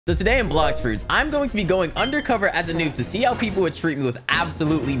So today in Blox Fruits, I'm going to be going undercover as a noob to see how people would treat me with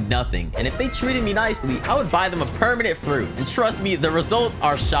absolutely nothing. And if they treated me nicely, I would buy them a permanent fruit. And trust me, the results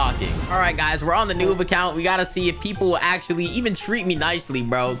are shocking. All right, guys, we're on the NOOB account. We got to see if people will actually even treat me nicely,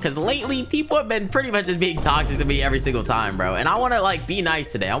 bro. Because lately, people have been pretty much just being toxic to me every single time, bro. And I want to, like, be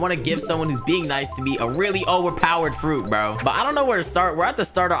nice today. I want to give someone who's being nice to me a really overpowered fruit, bro. But I don't know where to start. We're at the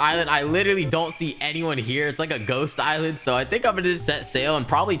starter island. I literally don't see anyone here. It's like a ghost island. So I think I'm going to just set sail and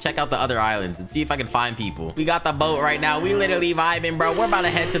probably check out the other islands and see if I can find people. We got the boat right now. We literally vibing, bro. We're about to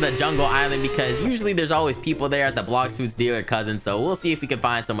head to the jungle island because usually there's always people there at the Blox Fruits dealer cousin. So we'll see if we can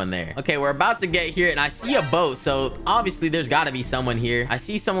find someone there. Okay, we're about to get here and I see a boat. So obviously there's got to be someone here. I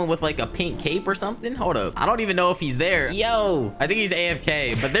see someone with like a pink cape or something. Hold up. I don't even know if he's there. Yo, I think he's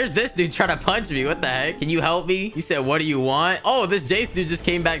AFK, but there's this dude trying to punch me. What the heck? Can you help me? He said, what do you want? Oh, this Jace dude just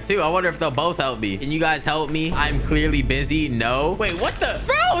came back too. I wonder if they'll both help me. Can you guys help me? I'm clearly busy. No. Wait, what the?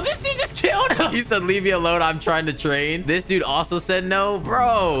 Bro, this dude just killed him. He said, leave me alone. I'm trying to train. This dude also said no.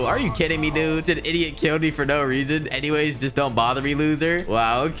 Bro, are you kidding me, dude? This idiot killed me for no reason. Anyways, just don't bother me, loser.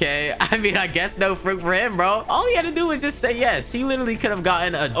 Wow, okay. I mean, I guess no fruit for him, bro. All he had to do was just say yes. He literally could have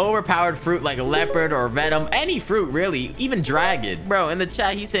gotten an overpowered fruit like leopard or venom. Any fruit, really. Even dragon. Bro, in the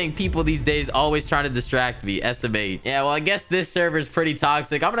chat, he's saying people these days always trying to distract me. SMH. Yeah, well, I guess this server is pretty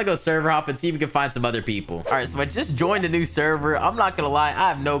toxic. I'm gonna go server hop and see if we can find some other people. All right, so I just joined a new server. I'm not gonna lie. I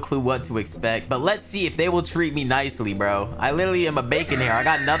have no clue what to expect, but let's see if they will treat me nicely, bro. I literally am a bacon here. I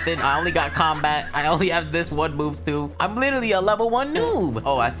got nothing. I only got combat. I only have this one move too. I'm literally a level 1 noob.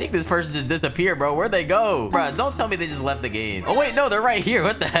 Oh, I think this person just disappeared, bro. Where'd they go? Bro, don't tell me they just left the game. Oh, wait, no, they're right here.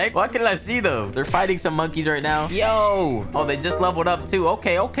 What the heck? Why can't I see them? They're fighting some monkeys right now. Yo. Oh, they just leveled up too.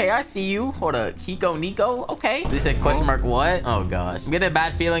 Okay, I see you. Hold up. Kiko Nico. Okay. They said question mark what? Oh, gosh. I'm getting a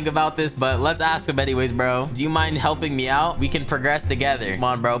bad feeling about this, but let's ask him anyways, bro. Do you mind helping me out? We can progress together. Come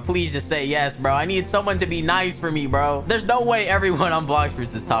on, bro. Please just say yes, bro. I need someone to be nice for me, bro. There's no way everyone on Blox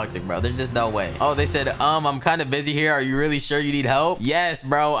Fruits is toxic, bro. There's just no way. Oh, they said, I'm kind of busy here. Are you really sure you need help? Yes,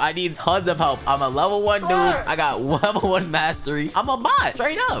 bro. I need tons of help. I'm a level 1 noob. I got level 1 mastery. I'm a bot.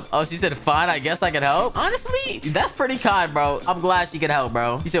 Straight up. Oh, she said, fine. I guess I can help. Honestly, that's pretty kind, bro. I'm glad she could help,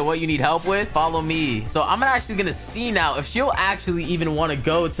 bro. She said, what you need help with? Follow me. So I'm actually gonna see now if she'll actually even want to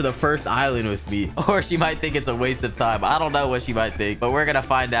go to the first island with me, or she might think it's a waste of time. I don't know what she might think, but we're gonna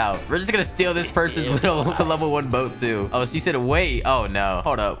find out. We're just gonna steal this person's little level 1 boat too. Oh, she said wait. Oh no,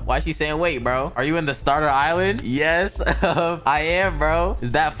 hold up. Why is she saying wait, bro? Are you in the starter island? Yes. I am, bro.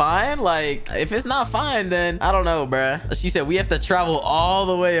 Is that fine? Like, if it's not fine, then I don't know, bruh. She said we have to travel all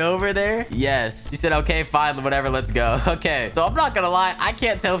the way over there. Yes. She said okay, fine, whatever, let's go. Okay, so I'm not gonna lie, I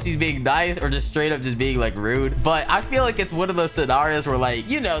can't tell if she's being nice or just straight up just being like rude, but I feel like it's one of those scenarios where, like,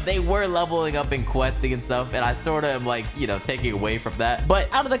 you know, they were leveling up and questing and stuff, and I sort of am like, you know, taking away from that, but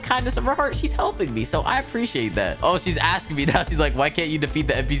out of the kindness of her heart, she's helping me, so I appreciate that. Oh, she's asking me now. She's like, why can't you defeat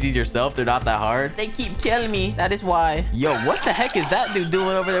the NPCs yourself? They're not that hard. They keep killing me. That is why. Yo, what the heck is that dude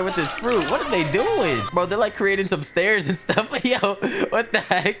doing over there with this fruit? What are they doing? Bro, they're like creating some stairs and stuff. Yo, what the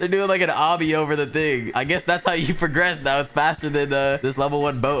heck? They're doing like an obby over the thing. I guess that's how you progress now. It's faster than this level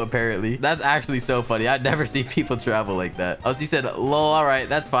 1 boat, apparently. That's actually so funny. I'd never see people travel like that. Oh, she said, lol, all right,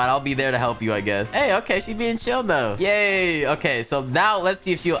 that's fine. I'll be there to help you, I guess. Hey, okay, she's being chill though. Yay. Okay, so now let's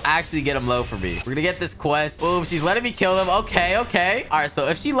see if she'll actually get him low for me. We're gonna get this quest. Boom, she's letting me kill him. Okay. All right, so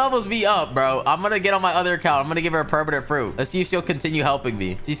if she levels me up, bro, I'm gonna get on my other account. I'm gonna give her a permanent fruit. Let's see if she'll continue helping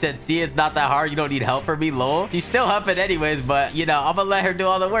me. She said, see, it's not that hard. You don't need help from me, lol. She's still helping anyways, but, you know, I'm gonna let her do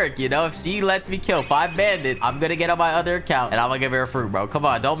all the work, you know? If she lets me kill 5 bandits, I'm gonna get on my other account, and I'm gonna give her a fruit, bro. Come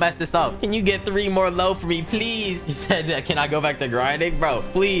on, don't mess this up. Can you get 3 more low for me, please? She said, can I go back to grinding? Bro,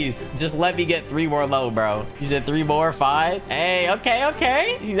 please, just let me get 3 more low, bro. She said 3 more, 5. Hey,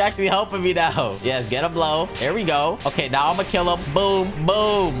 okay. She's actually helping me now. Yes, get him low. There we go. Okay, now I'm gonna kill him. Boom.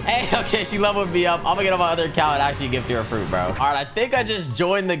 Hey, okay, she leveled me up. I'm gonna get on my other account and actually give her a fruit, bro. All right, I think I just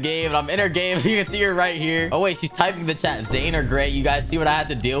joined the game and I'm in her game. You can see her right here. Oh, wait, she's typing the chat. Zane or Gray, you guys see what I had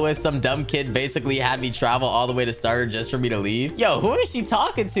to deal with? Some dumb kid basically had me travel all the way to starter just for me to leave. Yo, who is she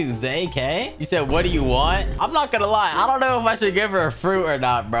talking to, Zay K? You said, what do you want? I'm not gonna lie. I don't know if I should give her a fruit or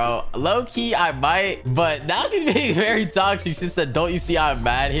not, bro. Low key, I might, but now she's being very toxic. She said, don't you see I'm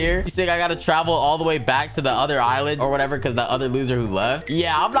mad here? You think I gotta travel all the way back to the other island or whatever because that other loser who left?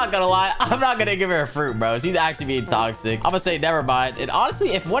 Yeah, I'm not gonna lie. I'm not gonna give her a fruit, bro. She's actually being toxic. I'm gonna say never mind. And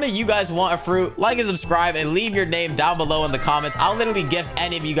honestly, if one of you guys want a fruit, like and subscribe and leave your name down below in the comments. I'll literally gift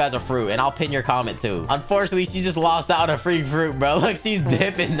any of you guys a fruit and I'll pin your comment too. Unfortunately, she just lost out on a free fruit, bro. Look, she's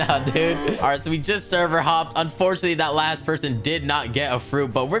dipping now, dude. All right, so we just server hopped. Unfortunately, that last person did not get a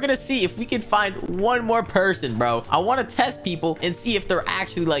fruit, but we're gonna see if we can find one more person, bro. I want to test people and see if they're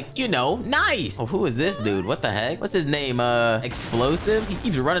actually like, you know, nice. Oh, who is this dude? What the heck? What's his name? Explosive? He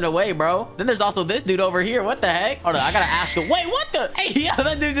keeps running away, bro. Then there's also this dude over here. What the heck? Hold on, I gotta ask him. Wait, what the? Hey, yeah,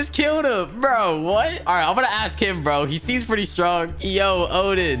 that dude just killed him, bro. What? All right, I'm gonna ask him, bro. He seems pretty strong. Yo,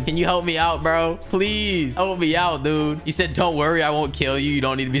 Odin, can you help me out, bro? Please help me out, dude. He said, don't worry, I won't kill you. You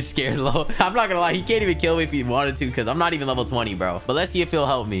don't need to be scared, low. I'm not gonna lie, he can't even kill me if he wanted to because I'm not even level 20, bro. But let's see if he'll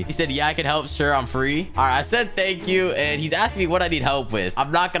help me. He said, yeah, I can help. Sure, I'm free. All right, I said thank you, and he's asking me what I need help with.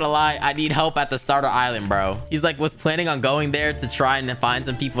 I'm not gonna lie, I need help at the starter island, bro. He's like, was planning on going there to try and find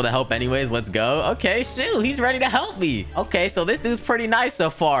some people to help anyways. Let's go. Okay, shoot, he's ready to help me. Okay, so this dude's pretty nice so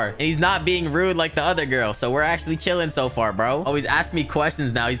far, and he's not being rude like the other girl, so we're actually chilling so far, bro. Oh, he's asking me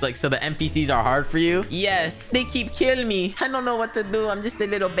questions now. He's like, so the NPCs are hard for you? Yes, they keep killing me. I don't know what to do. I'm just a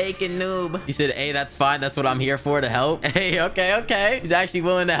little bacon noob. He said, hey, that's fine. That's what I'm here for, to help. Hey, okay. He's actually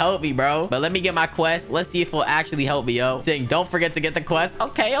willing to help me, bro. But let me get my quest. Let's see if he'll actually help me, yo. Saying, don't forget to get the quest.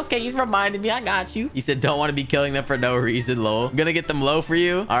 Okay. He's reminding me. I got you. He said, don't want to be killing them for no reason, lol. I'm gonna get them low for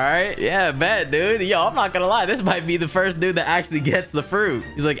you. All right. Yeah, bet, dude. Yo, I'm not gonna lie. This might be the first dude that actually gets the fruit.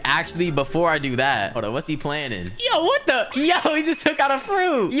 He's like, actually, before I do that, hold on, what's he planning? Yo, what the? Yo, he just took out a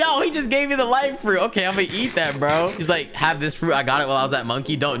fruit. Yo, he just gave me the light fruit. Okay, I'm gonna eat that, bro. He's like, have this fruit. I got it while I was at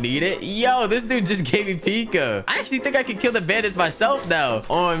Monkey. Don't need it. Yo, this dude just gave me Pika. I actually think I can kill the bandits myself now.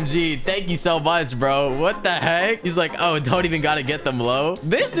 OMG, thank you so much, bro. What the heck? He's like, oh, don't even gotta get them low.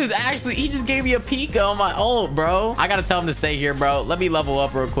 This dude's actually, he just gave me a Pika on my ult, bro. I gotta tell him to stay here, bro. Let me level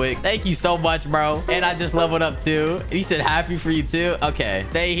up real quick. Thank you so much, bro. And I just leveled up too. He said, happy for you too. Okay,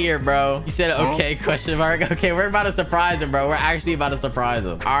 stay here, bro. He said, okay, question mark. Okay, we're about to surprise him, bro. We're actually about to surprise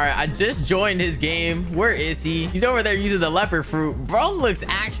him. All right, I just joined his game. Where is he? He's over there using the leopard fruit. Bro looks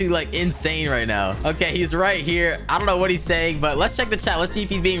actually like insane right now. Okay, he's right here. I don't know what he's saying, but let's check the chat. Let's see if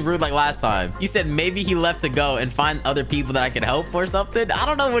he's being rude like last time. He said maybe he left to go and find other people that I can help or something. I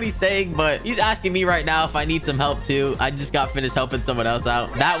don't know what he's saying, but he's asking me right now if I need some help too. I just got finished helping someone else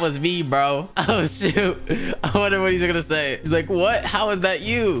out. That was me, bro. Oh, shoot. I wonder what he's gonna say. He's like, what? How is that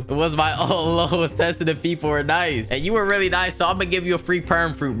you? It was my ult was testing if people were nice. And you were really nice, so I'm gonna give you a free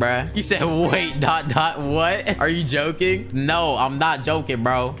perm fruit, bruh. He said, wait, what? Are you joking? No, I'm not joking,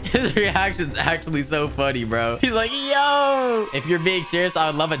 bro. His reaction's actually so funny, bro. He's like, yo, if you're being serious, I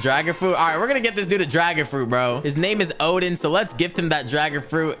would love a dragon fruit. All right, we're gonna get this dude a dragon fruit, bro. His name is Odin, so let's gift him that dragon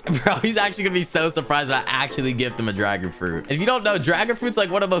fruit. Bro, he's actually gonna be so surprised that I actually gift him a dragon fruit. If you don't know, dragon fruit's like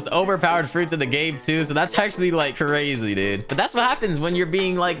one of the most overpowered fruits in the game too, so that's actually like crazy, dude. But that's what happens when you're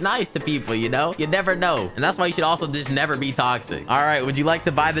being like nice to people, you know? You never know. And that's why you should also just never be toxic. All right, would you like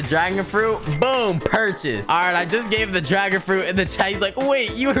to buy the dragon fruit? Boom, purchase. All right, I just gave him the dragon fruit in the chat. He's like,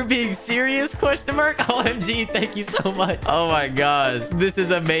 wait, you were being serious? Question mark. OMG, thank you so much. Oh my gosh, this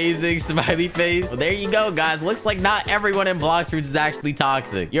is amazing. Smiley face. Well, there you go, guys. Looks like not everyone in Blox Fruits is actually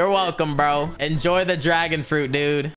toxic. You're welcome, bro. Enjoy the dragon fruit, dude.